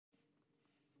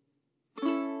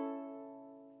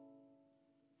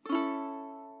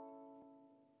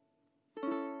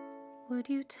Would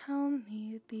you tell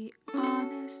me, be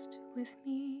honest with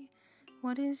me,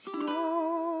 what is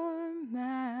your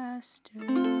master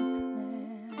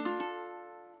plan?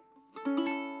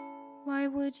 Why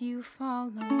would you follow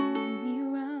me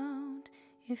around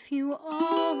if you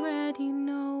already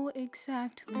know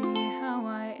exactly how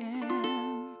I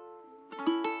am?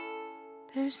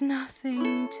 There's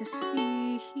nothing to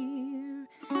see here,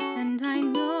 and I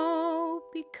know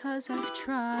because I've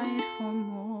tried for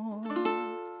more.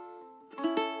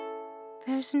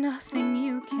 There's nothing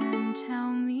you can tell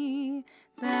me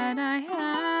that I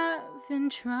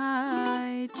haven't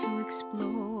tried to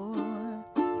explore.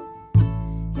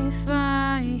 If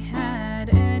I had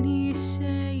any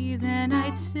say, then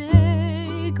I'd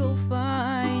say go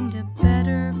find a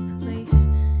better place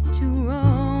to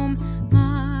roam.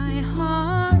 My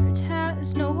heart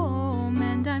has no home,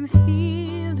 and I'm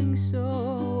feeling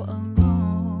so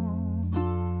alone.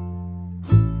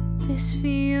 This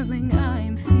feeling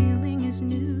I'm feeling is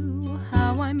new,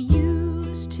 how I'm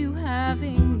used to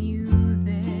having you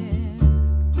there.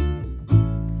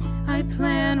 I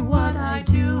plan what I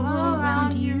do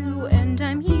around you, and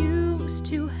I'm used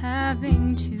to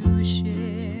having to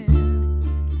share.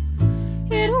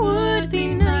 It would be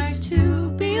nice to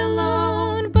be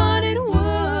alone, but it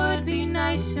would be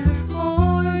nicer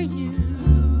for you.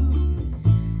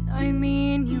 I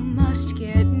mean, you must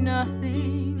get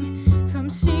nothing from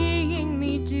seeing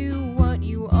me do what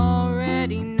you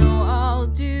already know I'll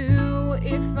do.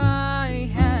 If I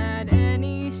had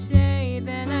any say,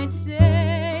 then I'd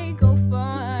say go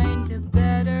find a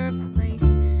better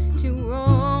place to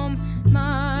roam.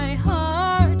 My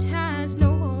heart has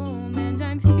no home, and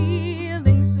I'm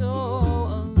feeling so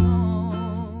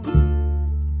alone.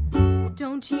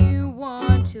 Don't you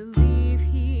want to leave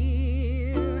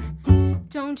here?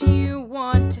 Don't you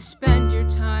want to spend your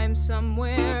time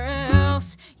somewhere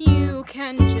else? You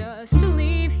can just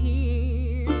leave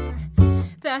here.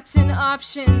 That's an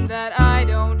option that I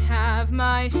don't have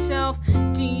myself.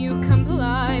 Do you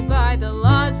comply by the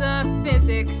laws of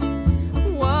physics?